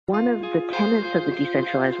one of the tenets of the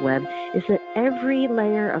decentralized web is that every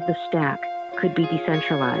layer of the stack could be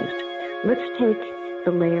decentralized. Let's take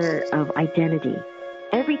the layer of identity.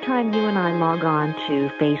 Every time you and I log on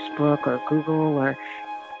to Facebook or Google, or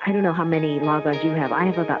I don't know how many logons you have, I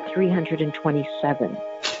have about 327.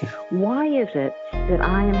 Why is it that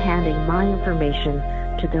I am handing my information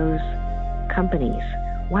to those companies?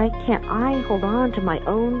 Why can't I hold on to my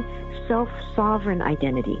own self-sovereign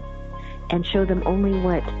identity and show them only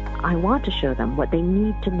what I want to show them, what they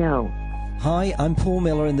need to know? Hi, I'm Paul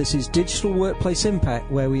Miller, and this is Digital Workplace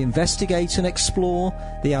Impact, where we investigate and explore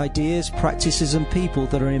the ideas, practices and people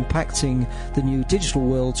that are impacting the new digital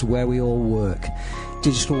worlds where we all work.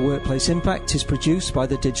 Digital Workplace Impact is produced by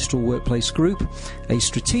the Digital Workplace Group, a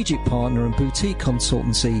strategic partner and boutique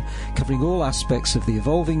consultancy covering all aspects of the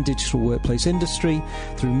evolving digital workplace industry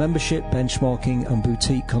through membership, benchmarking and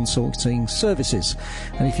boutique consulting services.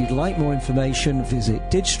 And if you'd like more information, visit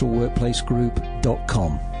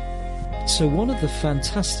digitalworkplacegroup.com. So one of the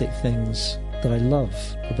fantastic things that I love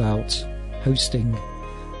about hosting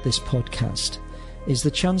this podcast is the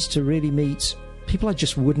chance to really meet people I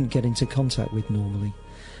just wouldn't get into contact with normally.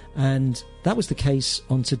 And that was the case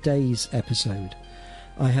on today's episode.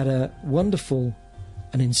 I had a wonderful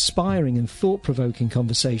and inspiring and thought-provoking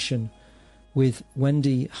conversation with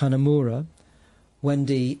Wendy Hanamura.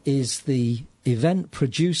 Wendy is the event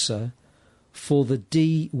producer for the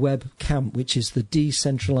D-Web Camp, which is the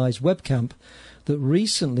decentralized web camp that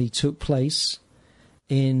recently took place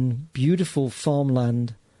in beautiful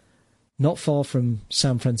farmland not far from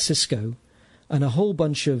San Francisco. And a whole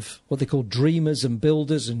bunch of what they call dreamers and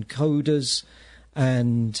builders and coders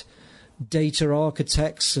and data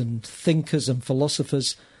architects and thinkers and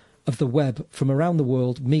philosophers of the web from around the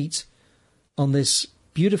world meet on this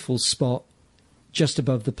beautiful spot just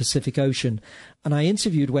above the Pacific Ocean. And I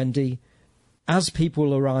interviewed Wendy as people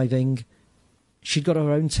were arriving. She'd got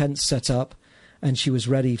her own tent set up and she was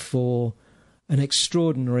ready for an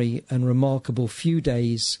extraordinary and remarkable few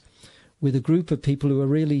days with a group of people who are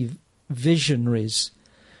really visionaries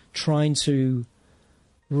trying to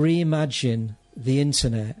reimagine the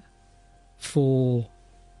internet for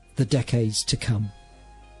the decades to come.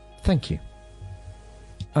 Thank you.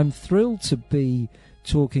 I'm thrilled to be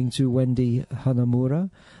talking to Wendy Hanamura.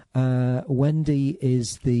 Wendy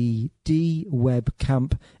is the D-Web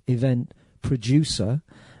Camp event producer,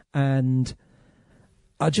 and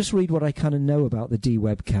I'll just read what I kind of know about the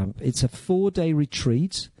D-Web Camp. It's a 4-day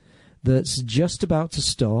retreat that's just about to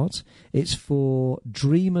start. It's for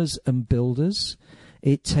dreamers and builders.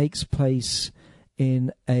 It takes place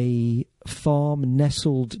in a farm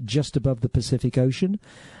nestled just above the Pacific Ocean.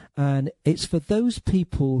 And it's for those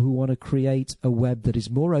people who want to create a web that is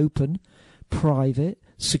more open, private,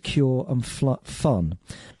 secure and fun.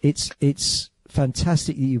 It's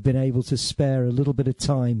fantastic that you've been able to spare a little bit of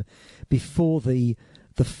time before the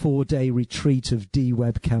 4-day retreat of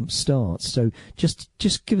D-Web Camp starts. So just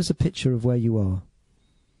give us a picture of where you are.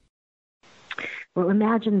 Well,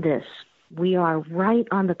 imagine this. We are right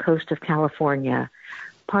on the coast of California,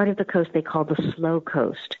 part of the coast they call the slow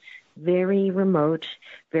coast. Very remote,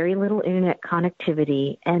 very little internet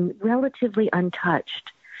connectivity, and relatively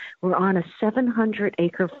untouched. We're on a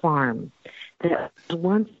 700-acre farm that was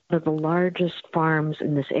once one of the largest farms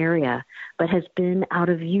in this area, but has been out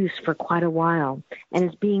of use for quite a while and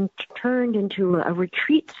is being turned into a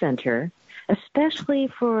retreat center, especially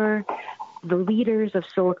for the leaders of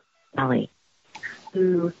Silicon Valley,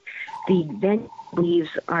 who the venue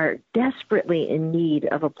believes are desperately in need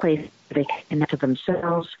of a place where they can connect to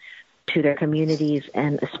themselves, to their communities,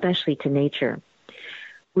 and especially to nature.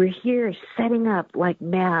 We're here setting up like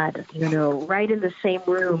mad, right in the same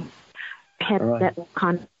room. Network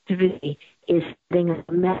connectivity is setting a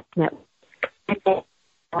mesh network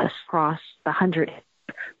across the 100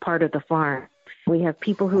 part of the farm. We have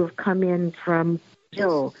people who have come in from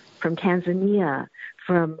Brazil, from Tanzania,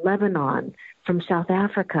 from Lebanon, from South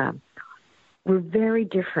Africa. We're very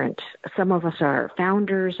different. Some of us are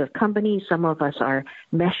founders of companies. Some of us are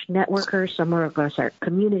mesh networkers. Some of us are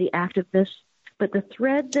community activists. But the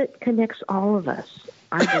thread that connects all of us,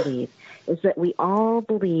 I believe, is that we all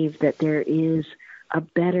believe that there is a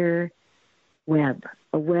better web,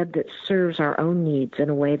 a web that serves our own needs in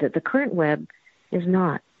a way that the current web is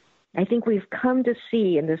not. I think we've come to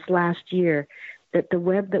see in this last year that the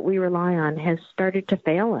web that we rely on has started to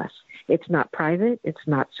fail us. It's not private. It's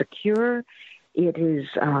not secure. It is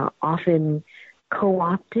often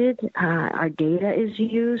co-opted. Our data is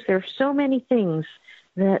used. There are so many things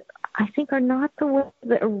that I think are not the way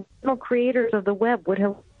the original creators of the web would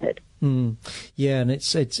have wanted. Yeah, and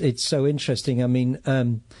it's so interesting. I mean,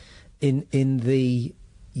 in the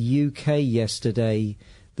UK yesterday,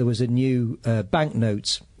 there was a new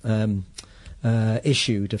banknote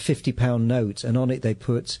issued, a £50 note, and on it they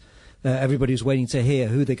put, everybody was waiting to hear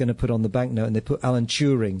who they're going to put on the banknote, and they put Alan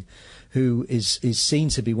Turing, who is seen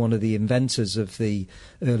to be one of the inventors of the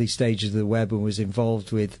early stages of the web and was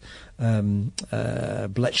involved with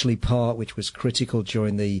Bletchley Park, which was critical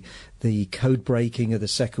during the code breaking of the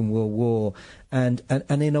Second World War. And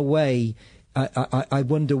in a way, I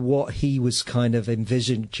wonder what he was kind of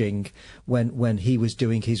envisaging when he was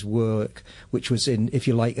doing his work, which was in, if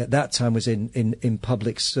you like, at that time was in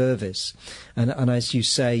public service. And as you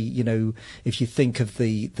say, you know, if you think of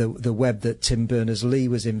the web that Tim Berners-Lee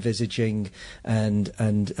was envisaging and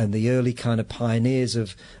the early kind of pioneers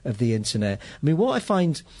of the internet. I mean, what I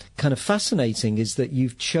find kind of fascinating is that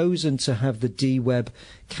you've chosen to have the D-Web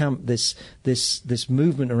camp, this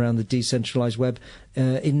movement around the decentralized web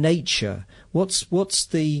in nature. What's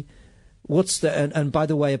the and by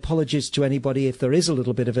the way, apologies to anybody if there is a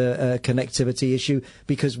little bit of a connectivity issue,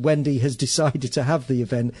 because Wendy has decided to have the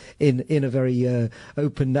event in a very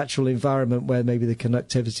open, natural environment where maybe the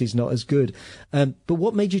connectivity is not as good. But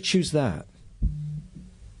what made you choose that?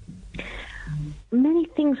 Many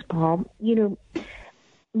things, Paul. You know,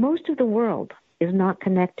 most of the world is not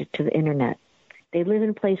connected to the internet. They live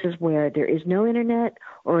in places where there is no internet,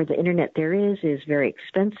 or the internet there is very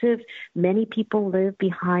expensive. Many people live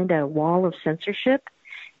behind a wall of censorship.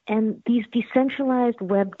 And these decentralized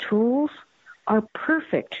web tools are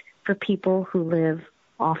perfect for people who live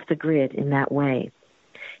off the grid in that way.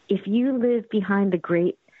 If you live behind the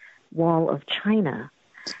Great Wall of China,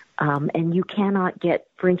 and you cannot get,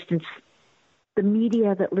 for instance, the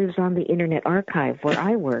media that lives on the Internet Archive where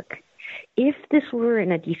I work, if this were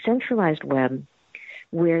in a decentralized web,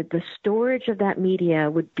 where the storage of that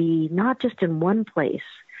media would be not just in one place,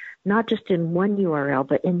 not just in one URL,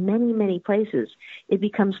 but in many, many places, it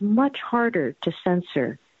becomes much harder to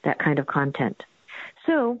censor that kind of content.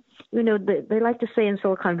 So, you know, they like to say in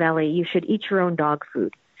Silicon Valley, you should eat your own dog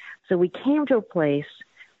food. So we came to a place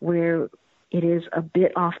where it is a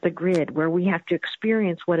bit off the grid, where we have to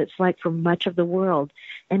experience what it's like for much of the world.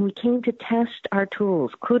 And we came to test our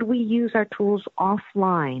tools. Could we use our tools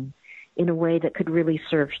offline in a way that could really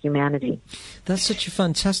serve humanity? That's such a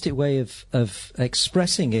fantastic way of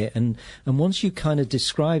expressing it. And once you kind of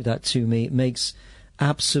describe that to me, it makes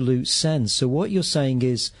absolute sense. So what you're saying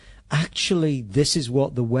is, actually, this is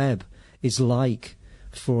what the web is like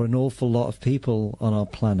for an awful lot of people on our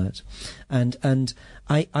planet. And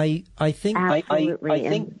I think absolutely. I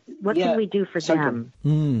think what can we do for them?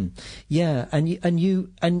 Yeah,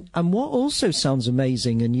 and what also sounds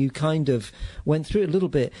amazing, and you kind of went through it a little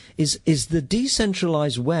bit, is the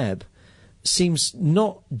decentralized web seems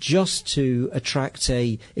not just to attract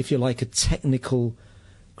a, if you like, a technical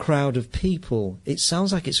crowd of people. It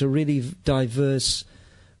sounds like it's a really diverse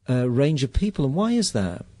range of people. And why is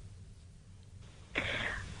that?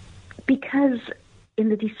 Because in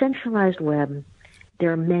the decentralized web,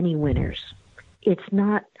 there are many winners. It's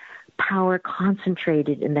not power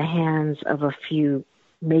concentrated in the hands of a few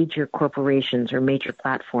major corporations or major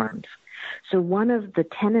platforms. So one of the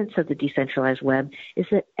tenets of the decentralized web is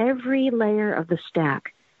that every layer of the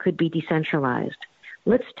stack could be decentralized.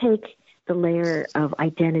 Let's take the layer of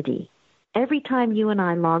identity. Every time you and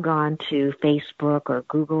I log on to Facebook or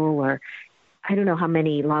Google, or I don't know how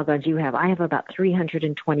many logons you have. I have about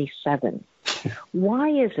 327. Why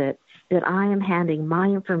is it that I am handing my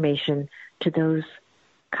information to those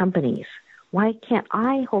companies? Why can't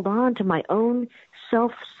I hold on to my own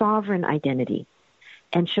self-sovereign identity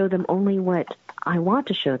and show them only what I want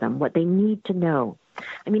to show them, what they need to know?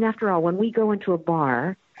 I mean, after all, when we go into a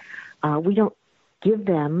bar, we don't give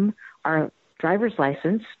them our driver's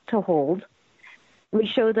license to hold. We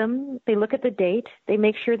show them, they look at the date, they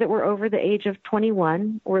make sure that we're over the age of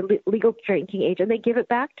 21 or legal drinking age, and they give it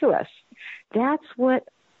back to us. That's what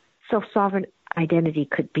self-sovereign identity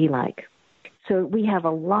could be like. So we have a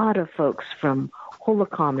lot of folks from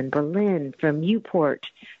Holocom in Berlin, from Uport,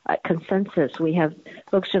 Consensus. We have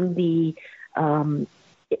folks from the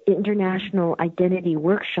International Identity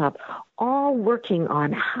Workshop, all working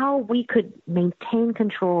on how we could maintain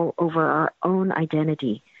control over our own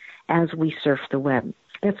identity as we surf the web.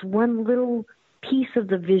 That's one little piece of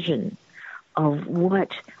the vision of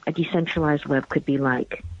what a decentralized web could be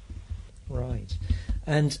like. Right.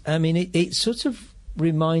 And, I mean, it sort of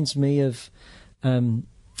reminds me of so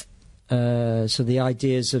the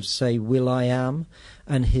ideas of, say, Will.i.am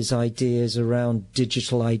and his ideas around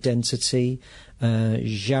digital identity,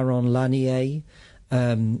 Jaron Lanier,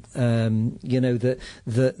 you know,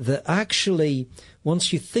 that actually,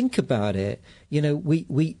 once you think about it,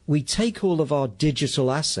 we take all of our digital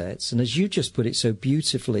assets, and as you just put it so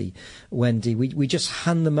beautifully, Wendy, we just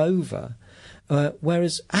hand them over,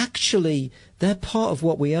 whereas actually they're part of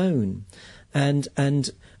what we own. And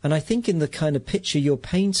I think in the kind of picture you're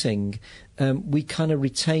painting, we kind of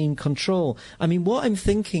retain control. I mean, what I'm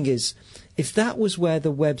thinking is, if that was where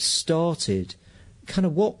the web started, kind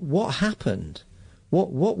of what happened?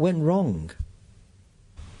 What went wrong?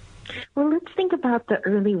 Well, let's think about the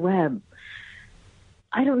early web.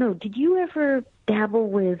 I don't know. Did you ever dabble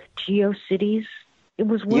with GeoCities? It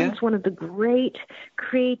was once one of the great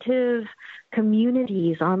creative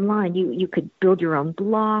communities online. You could build your own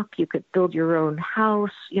block. You could build your own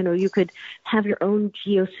house. You could have your own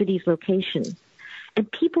GeoCities location. And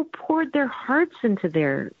people poured their hearts into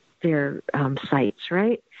their sites,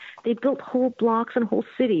 right? They built whole blocks and whole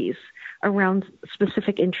cities around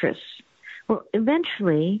specific interests. Well,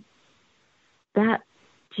 eventually, that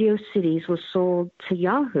GeoCities was sold to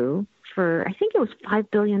Yahoo for, I think it was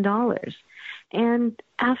 $5 billion. And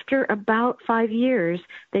after about 5 years,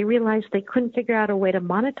 they realized they couldn't figure out a way to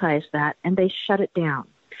monetize that, and they shut it down.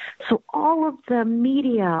 So all of the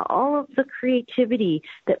media, all of the creativity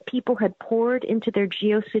that people had poured into their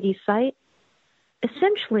GeoCities site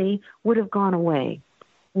essentially would have gone away.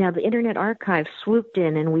 Now, the Internet Archive swooped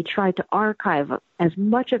in, and we tried to archive as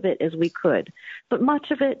much of it as we could. But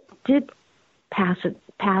much of it did pass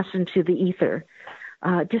into the ether,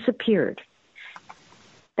 disappeared.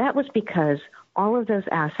 That was because all of those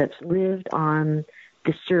assets lived on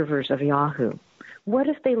the servers of Yahoo. What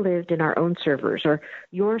if they lived in our own servers, or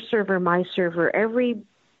your server, my server, every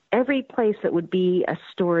place that would be a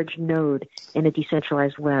storage node in a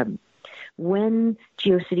decentralized web? When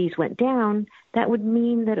GeoCities went down, that would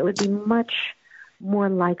mean that it would be much more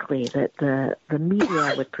likely that the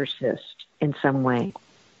media would persist in some way.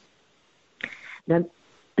 Now,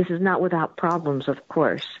 this is not without problems, of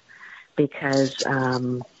course, because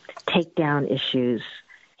takedown issues,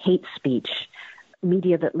 hate speech,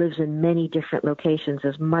 media that lives in many different locations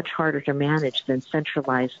is much harder to manage than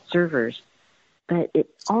centralized servers. But it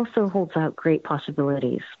also holds out great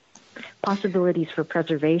possibilities for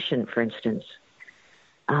preservation, for instance.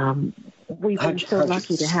 We've been so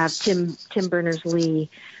lucky to have Tim Berners-Lee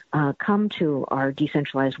come to our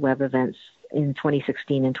decentralized web events in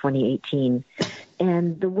 2016 and 2018.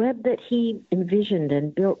 And the web that he envisioned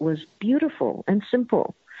and built was beautiful and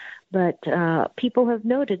simple. But people have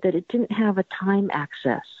noted that it didn't have a time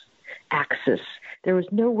axis. There was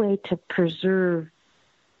no way to preserve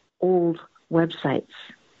old websites.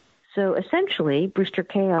 So essentially, Brewster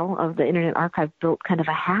Kahle of the Internet Archive built kind of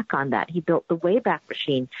a hack on that. He built the Wayback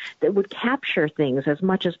Machine that would capture things as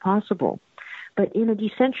much as possible. But in a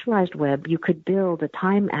decentralized web, you could build a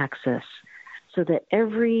time axis so that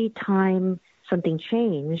every time something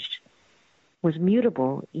changed was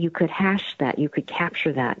mutable, you could hash that, you could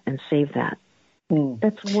capture that and save that.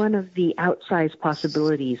 That's one of the outsized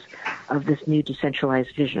possibilities of this new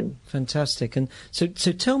decentralized vision. Fantastic. And so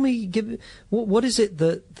tell me, what is it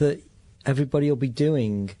that everybody will be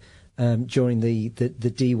doing during the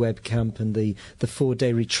DWeb camp and the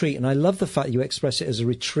 4-day retreat? And I love the fact you express it as a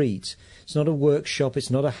retreat. It's not a workshop,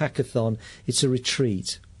 it's not a hackathon, it's a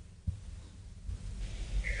retreat.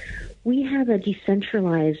 We have a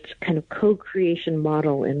decentralized kind of co-creation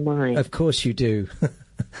model in mind. Of course you do.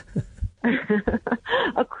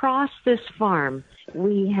 Across this farm,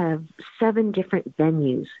 we have 7 different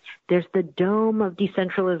venues. There's the Dome of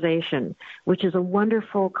Decentralization, which is a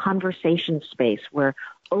wonderful conversation space where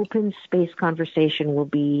open space conversation will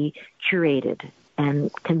be curated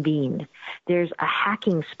and convened. There's a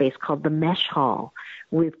hacking space called the Mesh Hall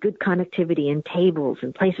with good connectivity and tables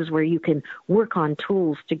and places where you can work on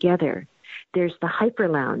tools together. There's the Hyper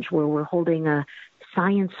Lounge, where we're holding a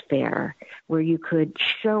science fair where you could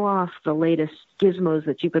show off the latest gizmos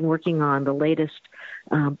that you've been working on, the latest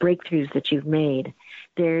breakthroughs that you've made.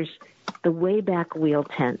 There's the Wayback Wheel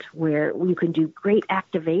tent where you can do great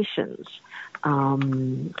activations.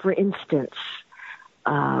 For instance,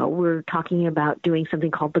 we're talking about doing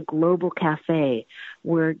something called the Global Cafe,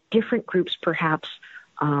 where different groups perhaps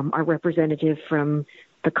are representative from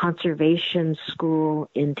the conservation school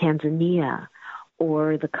in Tanzania,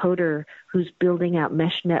 or the coder who's building out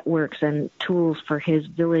mesh networks and tools for his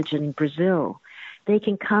village in Brazil. They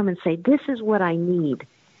can come and say, this is what I need.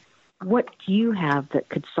 What do you have that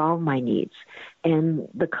could solve my needs? And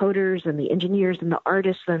the coders and the engineers and the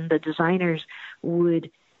artists and the designers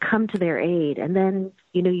would come to their aid. And then,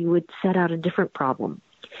 you would set out a different problem.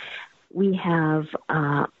 We have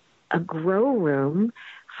a grow room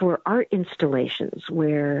for art installations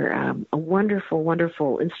where a wonderful,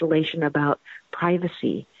 wonderful installation about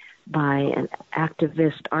privacy by an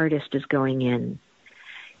activist artist is going in.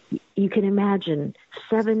 You can imagine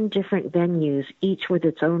 7 different venues, each with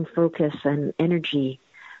its own focus and energy,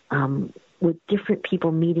 with different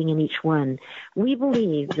people meeting in each one. We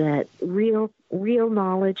believe that real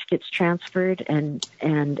knowledge gets transferred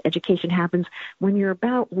and education happens when you're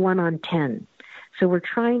about 1 on 10. So we're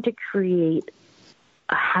trying to create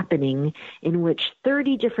a happening in which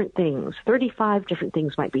 30 different things, 35 different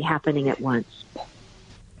things might be happening at once.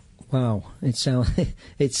 Wow, it sounds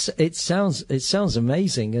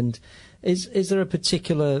amazing. And is there a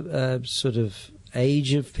particular sort of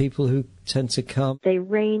age of people who tend to come? They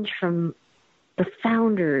range from the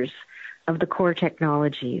founders of the core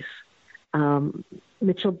technologies.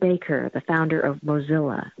 Mitchell Baker, the founder of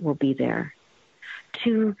Mozilla, will be there,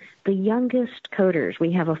 to the youngest coders.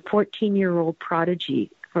 We have a 14-year-old prodigy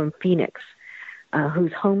from Phoenix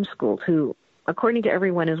who's homeschooled, who, according to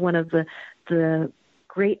everyone, is one of the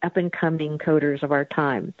great up-and-coming coders of our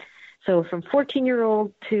time. So from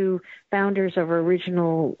 14-year-old to founders of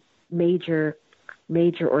original major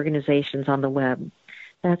organizations on the web.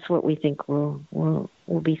 That's what we think we'll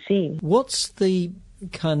be seeing. What's the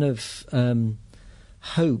kind of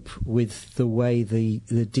hope with the way the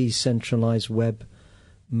decentralized web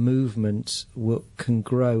movement can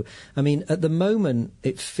grow? I mean, at the moment,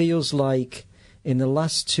 it feels like in the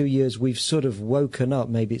last 2 years we've sort of woken up.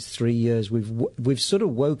 Maybe it's 3 years. We've sort of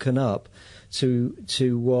woken up to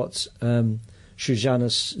what Shoshana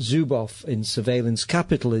Zuboff in Surveillance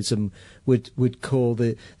Capitalism would call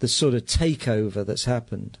the sort of takeover that's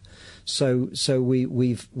happened. So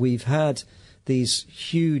we've had these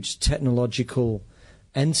huge technological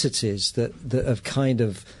entities that have kind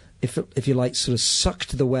of, if you like, sort of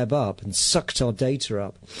sucked the web up and sucked our data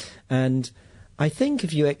up. And I think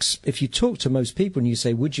if you talk to most people and you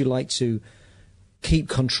say, would you like to keep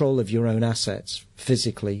control of your own assets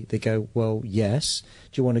physically? They go, well, yes.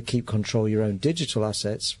 Do you want to keep control of your own digital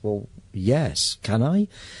assets? Well, yes. Can I?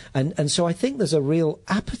 And so I think there's a real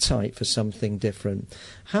appetite for something different.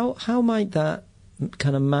 How might that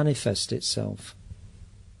kind of manifest itself?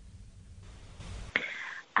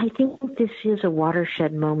 I think this is a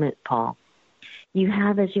watershed moment, Paul. You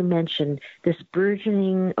have, as you mentioned, this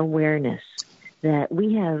burgeoning awareness that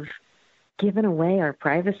we have given away our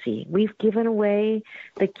privacy. We've given away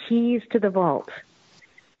the keys to the vault.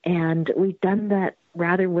 And we've done that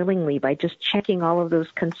rather willingly by just checking all of those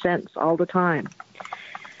consents all the time.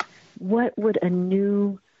 What would a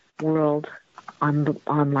new world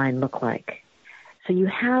online look like? So you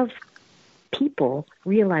have people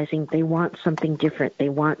realizing they want something different. They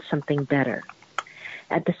want something better.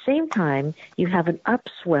 At the same time, you have an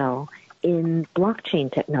upswell in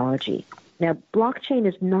blockchain technology. Now, blockchain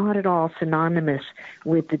is not at all synonymous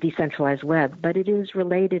with the decentralized web, but it is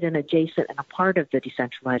related and adjacent and a part of the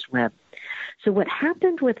decentralized web. So what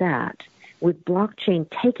happened with that, with blockchain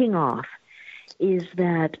taking off, is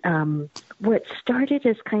that what started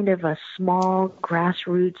as kind of a small,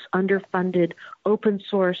 grassroots, underfunded,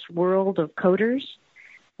 open-source world of coders,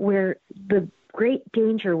 where the great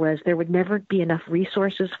danger was there would never be enough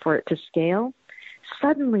resources for it to scale,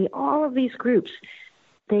 suddenly all of these groups,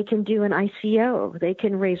 they can do an ICO. They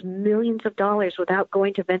can raise millions of dollars without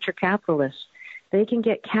going to venture capitalists. They can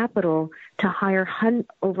get capital to hire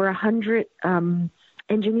over 100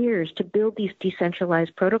 engineers to build these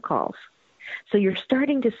decentralized protocols. So you're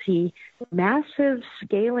starting to see massive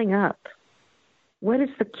scaling up. What is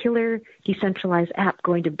the killer decentralized app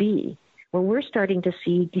going to be? Well, we're starting to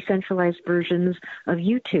see decentralized versions of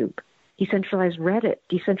YouTube, decentralized Reddit,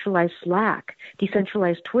 decentralized Slack,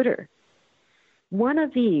 decentralized Twitter. One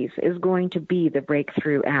of these is going to be the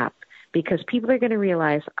breakthrough app because people are going to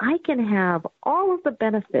realize I can have all of the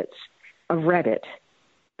benefits of Reddit,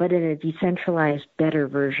 but in a decentralized, better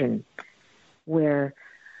version where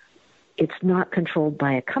it's not controlled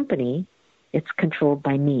by a company, it's controlled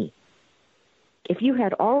by me. If you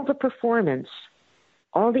had all the performance,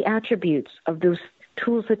 all the attributes of those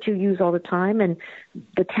tools that you use all the time, and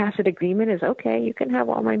the tacit agreement is, okay, you can have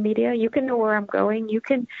all my media, you can know where I'm going, you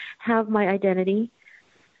can have my identity.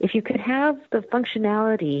 If you could have the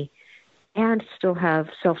functionality and still have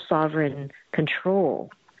self-sovereign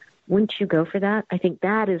control, wouldn't you go for that? I think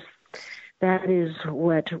that is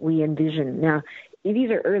what we envision. Now, these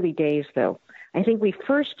are early days, though. I think we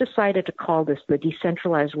first decided to call this the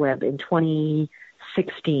decentralized web in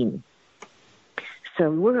 2016. So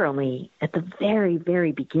we're only at the very,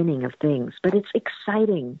 very beginning of things, but it's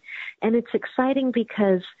exciting. And it's exciting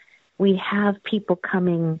because we have people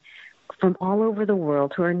coming from all over the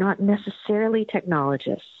world who are not necessarily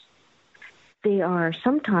technologists. They are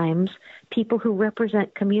sometimes people who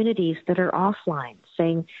represent communities that are offline,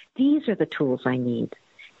 saying, these are the tools I need.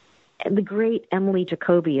 And the great Emily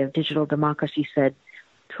Jacobi of Digital Democracy said,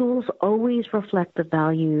 tools always reflect the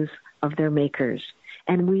values of their makers,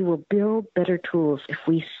 and we will build better tools if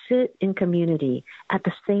we sit in community at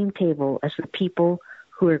the same table as the people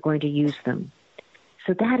who are going to use them.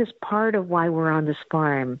 So that is part of why we're on this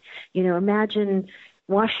farm. You know, imagine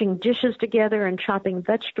washing dishes together and chopping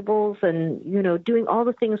vegetables and, you know, doing all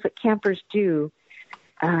the things that campers do.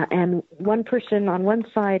 And one person on one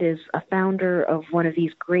side is a founder of one of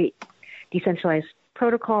these great decentralized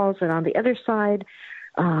protocols, and on the other side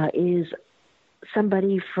is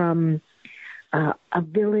somebody from a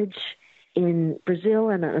village in Brazil,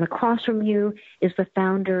 and across from you is the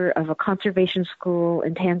founder of a conservation school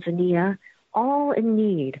in Tanzania, all in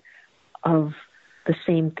need of the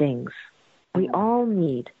same things. We all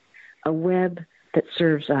need a web that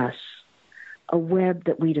serves us, a web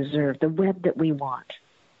that we deserve, the web that we want.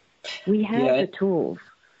 We have the tools.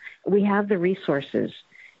 We have the resources.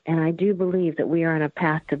 And I do believe that we are on a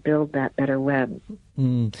path to build that better web.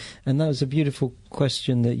 And that was a beautiful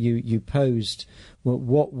question that you posed. Well,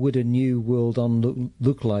 what would a new world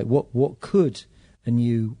look like? What could a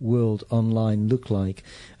new world online look like?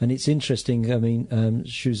 And it's interesting, I mean,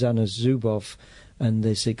 Shoshana Zuboff and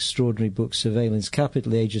this extraordinary book, Surveillance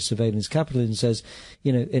Capital, The Age of Surveillance Capitalism, says,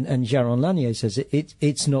 you know, and Jaron Lanier says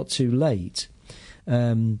it's not too late.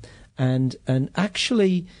 And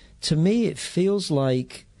actually, to me, it feels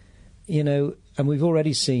like, you know, and we've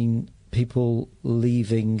already seen people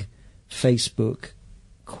leaving Facebook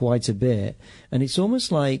quite a bit, and it's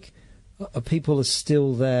almost like people are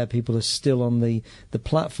still there, people are still on the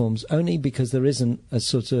platforms, only because there isn't a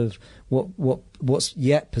sort of what's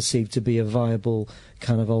yet perceived to be a viable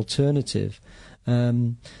kind of alternative.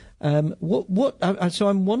 So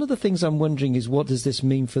one of the things I'm wondering is, what does this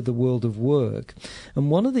mean for the world of work?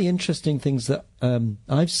 And one of the interesting things that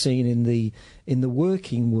I've seen in the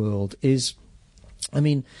working world is, I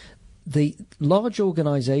mean, the large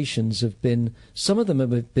organizations some of them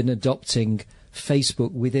have been adopting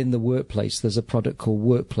Facebook within the workplace. There's a product called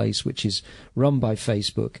Workplace, which is run by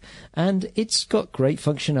Facebook, and it's got great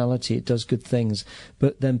functionality. It does good things,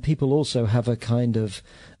 but then people also have a kind of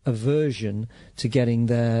aversion to getting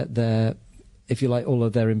their if you like, all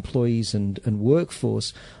of their employees and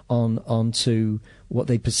workforce onto what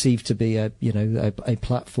they perceive to be a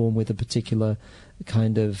platform with a particular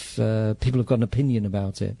kind of people have got an opinion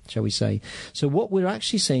about it, shall we say. So what we're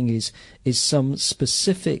actually seeing is some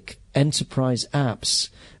specific enterprise apps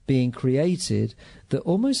being created that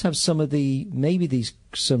almost have some of these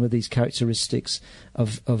characteristics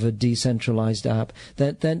of a decentralized app.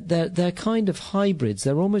 They're kind of hybrids.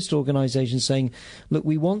 They're almost organizations saying, look,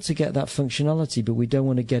 we want to get that functionality, but we don't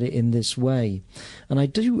want to get it in this way. And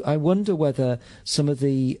I wonder whether some of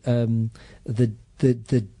the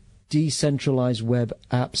decentralized web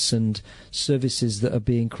apps and services that are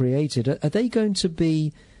being created, are they going to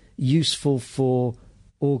be useful for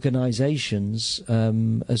organizations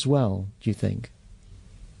as well, do you think?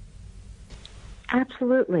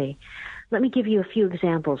 Absolutely. Let me give you a few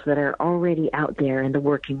examples that are already out there in the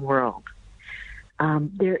working world.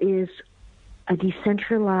 There is a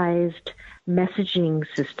decentralized messaging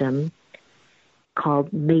system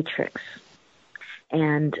called Matrix,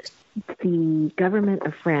 and the government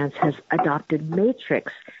of France has adopted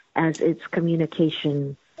Matrix as its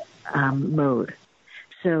communication mode.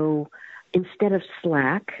 So instead of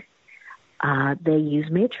Slack, they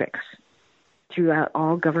use Matrix throughout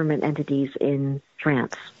all government entities in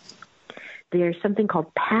France. There's something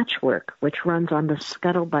called Patchwork, which runs on the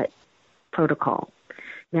Scuttlebutt protocol.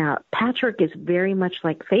 Now, Patchwork is very much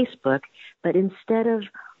like Facebook, but instead of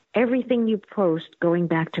everything you post going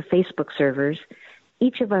back to Facebook servers,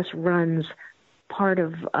 each of us runs part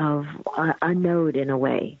of a node in a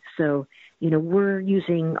way. So, you know, we're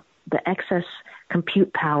using the excess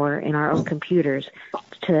compute power in our own computers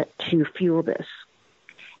to fuel this.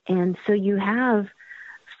 And so you have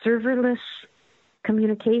serverless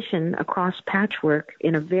communication across Patchwork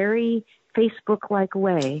in a very Facebook-like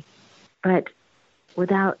way, but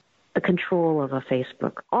without the control of a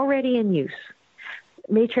Facebook, already in use.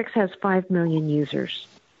 Matrix has 5 million users.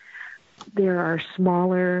 There are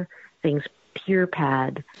smaller things,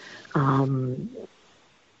 PurePad,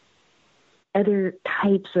 other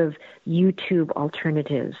types of YouTube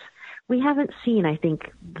alternatives. We haven't seen, I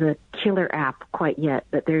think, the killer app quite yet,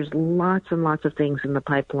 but there's lots and lots of things in the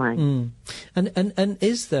pipeline. And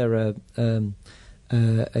is there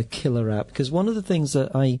a killer app? Because one of the things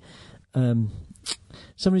that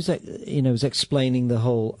somebody was explaining the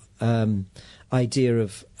whole idea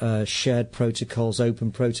of shared protocols,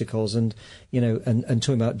 open protocols, and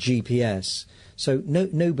talking about GPS. So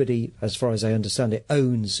nobody, as far as I understand it,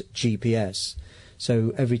 owns GPS.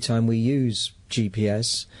 So every time we use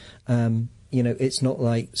GPS, it's not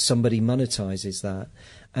like somebody monetizes that.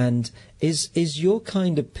 And is your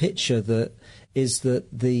kind of picture that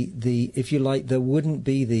the if you like, there wouldn't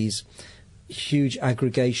be these huge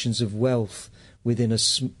aggregations of wealth within a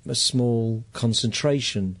small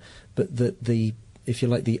concentration, but that if you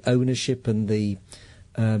like, the ownership and the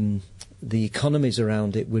economies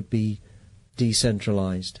around it would be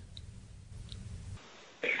decentralized?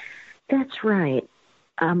 That's right.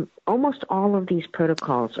 Almost all of these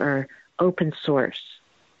protocols are open source.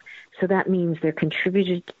 So that means they're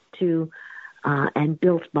contributed to and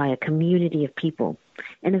built by a community of people.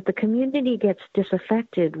 And if the community gets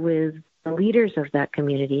disaffected with the leaders of that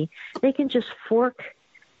community, they can just fork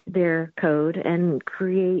their code and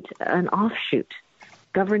create an offshoot.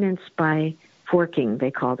 Governance by forking,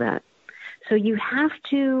 they call that. So you have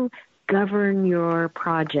to govern your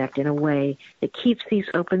project in a way that keeps these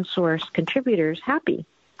open source contributors happy.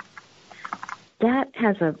 That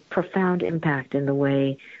has a profound impact in the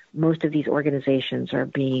way most of these organizations are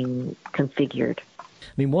being configured.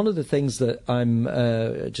 I mean, one of the things that I'm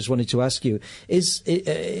just wanted to ask you is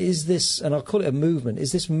this, and I'll call it a movement,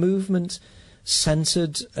 is this movement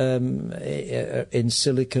centered in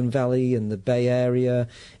Silicon Valley and the Bay Area,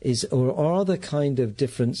 or are there kind of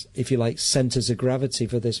different, if you like, centers of gravity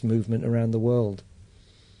for this movement around the world?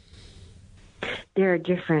 There are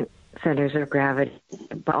different centers of gravity,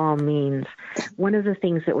 by all means. One of the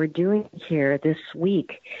things that we're doing here this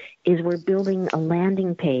week is we're building a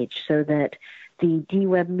landing page so that the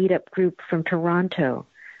DWeb meetup group from Toronto,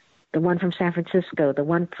 the one from San Francisco, the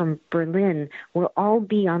one from Berlin, will all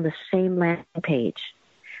be on the same landing page.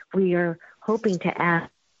 We are hoping to add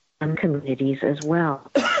some communities as well.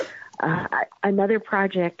 Another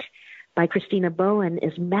project by Christina Bowen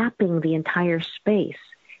is mapping the entire space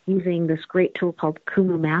using this great tool called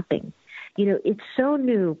Kumu Mapping. It's so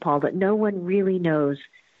new, Paul, that no one really knows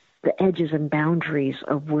the edges and boundaries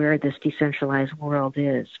of where this decentralized world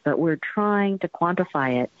is. But we're trying to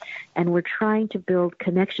quantify it, and we're trying to build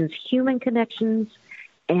connections, human connections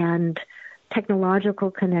and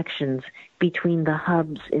technological connections between the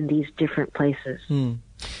hubs in these different places.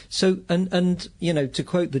 So, and to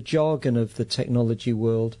quote the jargon of the technology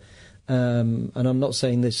world, and I'm not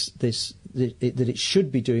saying that it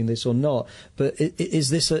should be doing this or not, but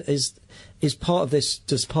is part of this?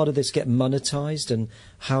 Does part of this get monetized, and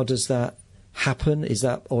how does that happen? Is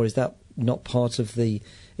that not part of the,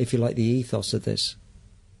 if you like, the ethos of this?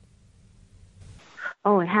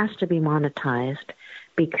 Oh, it has to be monetized,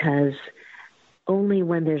 because only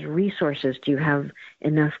when there's resources do you have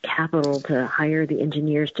enough capital to hire the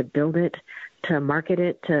engineers to build it, to market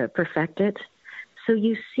it, to perfect it. So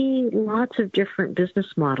you see lots of different business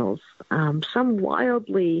models, some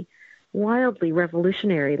wildly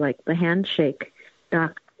revolutionary, like the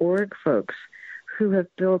Handshake.org folks, who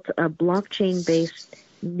have built a blockchain-based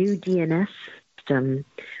new DNS system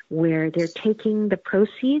where they're taking the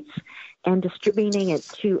proceeds and distributing it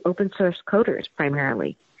to open source coders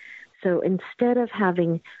primarily. So instead of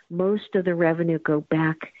having most of the revenue go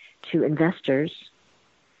back to investors,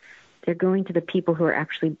 they're going to the people who are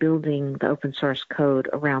actually building the open source code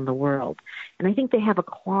around the world. And I think they have a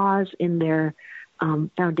clause in their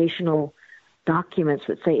foundational documents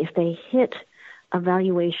that say if they hit a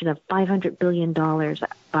valuation of $500 billion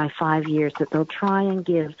by 5 years, that they'll try and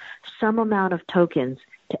give some amount of tokens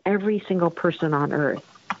to every single person on Earth.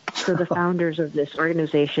 So the founders of this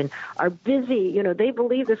organization are busy, they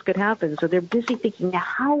believe this could happen. So they're busy thinking,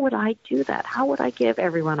 how would I do that? How would I give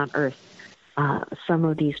everyone on Earth some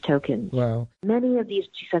of these tokens? Wow. Many of these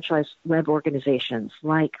decentralized web organizations,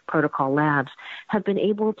 like Protocol Labs, have been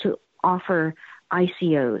able to offer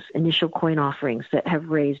ICOs, initial coin offerings, that have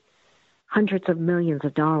raised hundreds of millions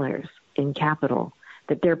of dollars in capital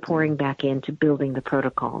that they're pouring back into building the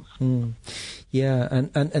protocols. Yeah,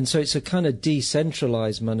 and so it's a kind of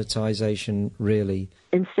decentralized monetization, really.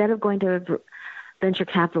 Instead of going to venture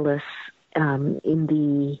capitalists in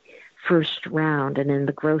the first round and in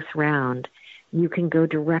the growth round, you can go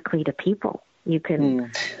directly to people. You can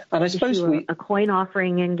and I suppose issue a coin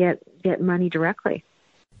offering and get money directly.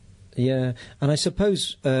 Yeah, and I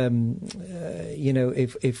suppose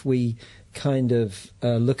if we kind of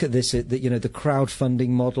look at this, the crowdfunding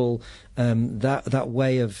model, that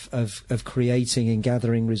way of creating and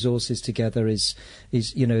gathering resources together is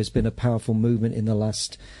has been a powerful movement in the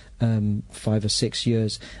last 5 or 6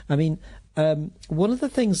 years. I mean, one of the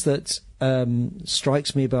things that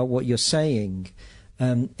strikes me about what you're saying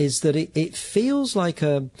is that it feels like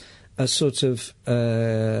a sort of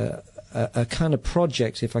a kind of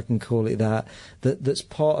project, if I can call it that's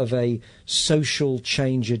part of a social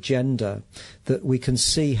change agenda that we can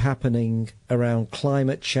see happening around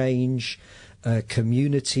climate change,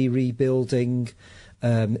 community rebuilding,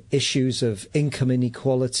 issues of income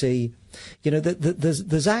inequality. You know,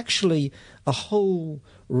 there's actually a whole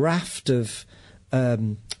raft of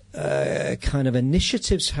kind of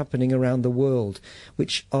initiatives happening around the world,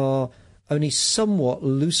 which are only somewhat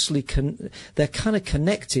loosely they're kind of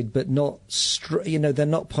connected, but not they're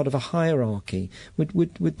not part of a hierarchy.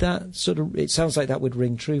 Would that sort of? It sounds like that would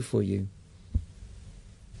ring true for you.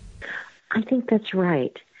 I think that's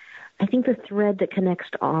right. I think the thread that connects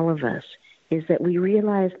to all of us is that we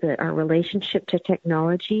realize that our relationship to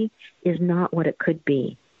technology is not what it could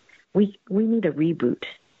be. We need a reboot.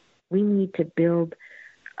 We need to build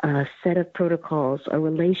a set of protocols, a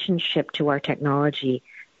relationship to our technology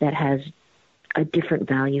that has a different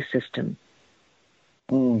value system.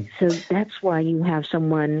 So that's why you have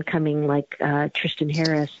someone coming like Tristan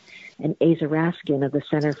Harris and Asa Raskin of the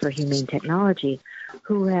Center for Humane Technology,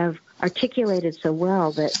 who have articulated so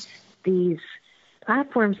well that these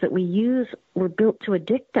platforms that we use were built to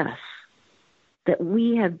addict us, that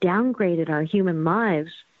we have downgraded our human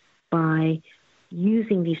lives by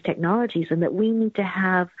using these technologies, and that we need to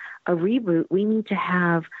have a reboot. We need to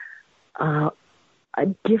have a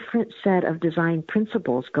different set of design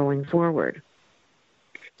principles going forward.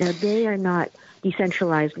 Now, they are not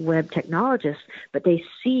decentralized web technologists, but they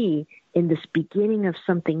see in this beginning of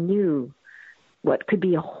something new, what could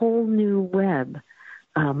be a whole new web,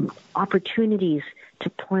 opportunities to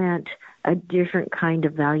plant a different kind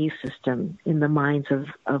of value system in the minds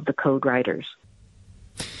of the code writers.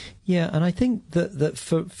 Yeah, and I think that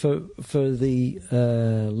for the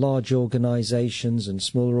large organisations and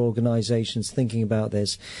smaller organisations thinking about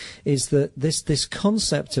this, is that this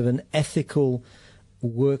concept of an ethical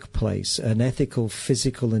workplace, an ethical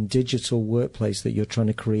physical and digital workplace that you're trying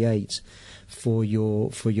to create for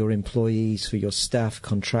your employees, for your staff,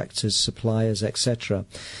 contractors, suppliers, etc.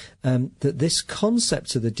 That this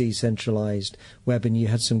concept of the decentralized web, and you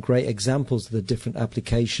had some great examples of the different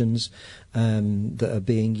applications that are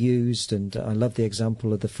being used, and I love the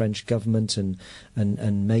example of the French government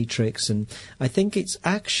and Matrix, and I think it's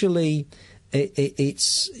actually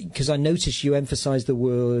it's because I noticed you emphasize the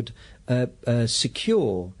word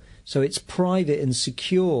secure. So it's private and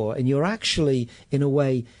secure, and you're actually, in a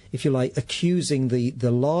way, if you like, accusing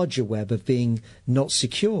the larger web of being not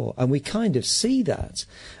secure. And we kind of see that.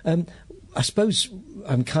 I suppose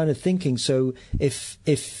I'm kind of thinking, so if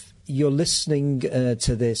you're listening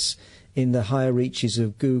to this in the higher reaches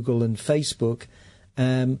of Google and Facebook,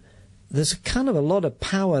 there's kind of a lot of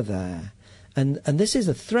power there. And this is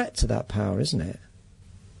a threat to that power, isn't it?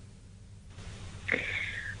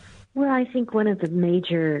 Well, I think one of the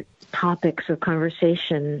major topics of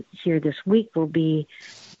conversation here this week will be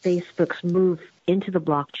Facebook's move into the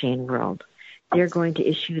blockchain world. They're going to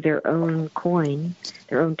issue their own coin,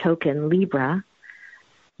 their own token, Libra.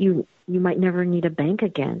 You might never need a bank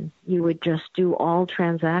again. You would just do all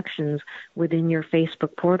transactions within your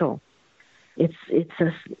Facebook portal. It's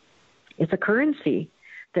a currency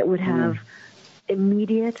that would have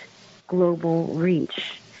immediate global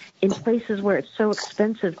reach. In places where it's so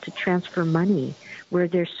expensive to transfer money, where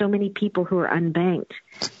there's so many people who are unbanked,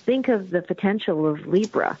 think of the potential of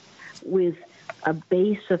Libra with a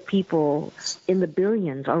base of people in the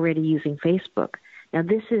billions already using Facebook. Now,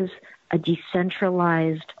 this is a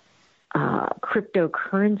decentralized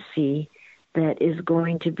cryptocurrency that is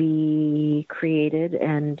going to be created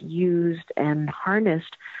and used and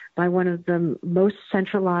harnessed by one of the most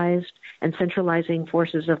centralized and centralizing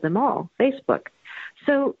forces of them all, Facebook.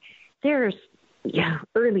 So there's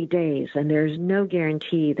early days, and there's no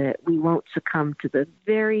guarantee that we won't succumb to the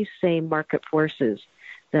very same market forces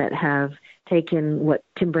that have taken what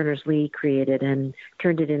Tim Berners-Lee created and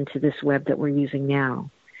turned it into this web that we're using now.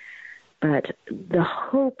 But the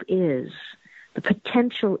hope is, the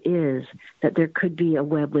potential is that there could be a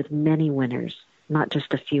web with many winners, not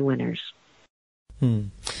just a few winners. No,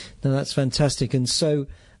 that's fantastic. And so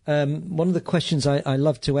one of the questions I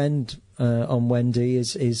love to end on, Wendy,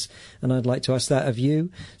 is, and I'd like to ask that of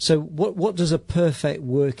you. So what does a perfect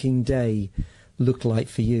working day look like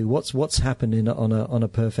for you? What's happening on a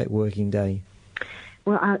perfect working day?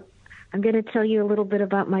 Well, I'm going to tell you a little bit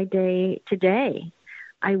about my day today.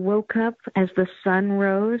 I woke up as the sun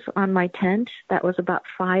rose on my tent. That was about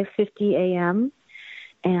 5:50 a.m.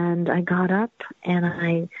 And I got up and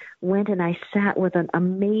I went and I sat with an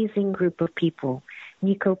amazing group of people.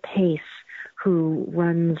 Nico Pace, who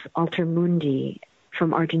runs Altermundi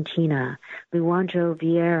from Argentina, Luanjo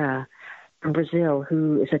Vieira, from Brazil,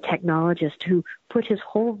 who is a technologist who put his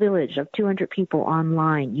whole village of 200 people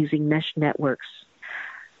online using mesh networks.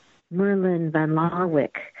 Merlin van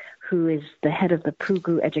Laarwyck, who is the head of the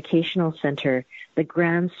Pugu Educational Center, the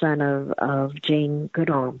grandson of Jane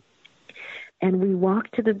Goodall. And we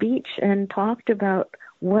walked to the beach and talked about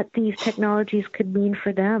what these technologies could mean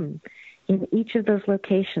for them in each of those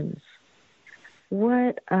locations.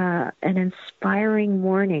 What an inspiring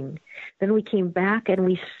morning. Then we came back and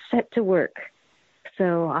we set to work.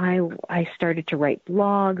 So I started to write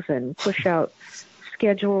blogs and push out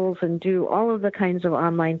schedules and do all of the kinds of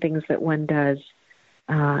online things that one does.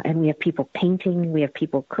 And we have people painting, we have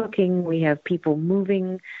people cooking, we have people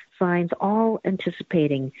moving signs, all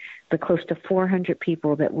anticipating the close to 400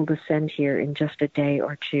 people that will descend here in just a day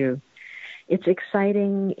or two. It's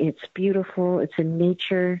exciting, it's beautiful, it's in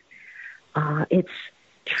nature. It's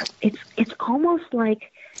almost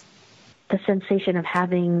like the sensation of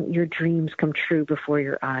having your dreams come true before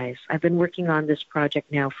your eyes. I've been working on this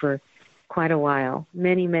project now for quite a while,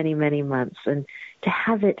 many, many, many months, and to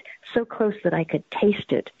have it so close that I could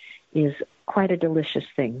taste it is quite a delicious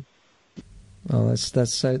thing. Oh,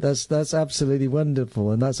 that's absolutely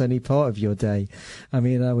wonderful, and that's only part of your day. I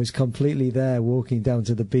mean, I was completely there, walking down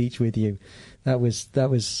to the beach with you. That is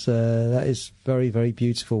very, very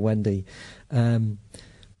beautiful, Wendy.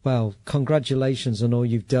 Well, congratulations on all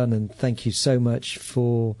you've done, and thank you so much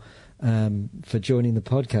for joining the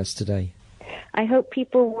podcast today. I hope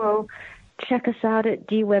people will check us out at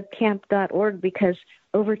dwebcamp.org, because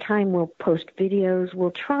over time we'll post videos.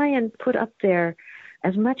 We'll try and put up there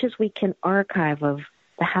as much as we can archive of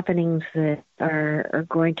the happenings that are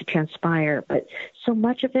going to transpire. But so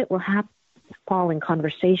much of it will fall in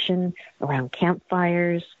conversation around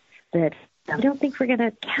campfires that I don't think we're going to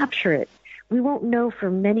capture it. We won't know for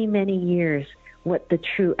many, many years what the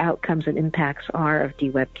true outcomes and impacts are of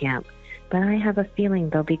DWebCamp. But I have a feeling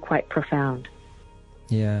they'll be quite profound.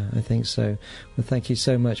 Yeah, I think so. Well, thank you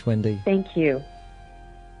so much, Wendy. Thank you.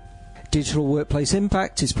 Digital Workplace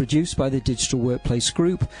Impact is produced by the Digital Workplace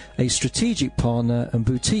Group, a strategic partner and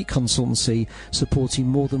boutique consultancy supporting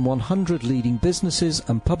more than 100 leading businesses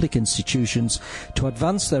and public institutions to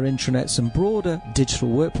advance their intranets and broader digital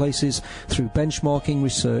workplaces through benchmarking,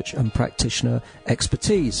 research and practitioner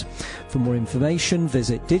expertise. For more information,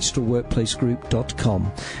 visit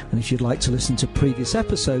digitalworkplacegroup.com. And if you'd like to listen to previous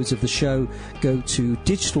episodes of the show, go to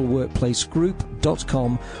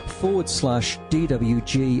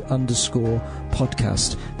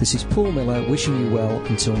digitalworkplacegroup.com/DWG_podcast. This is Paul Miller wishing you well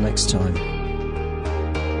until next time.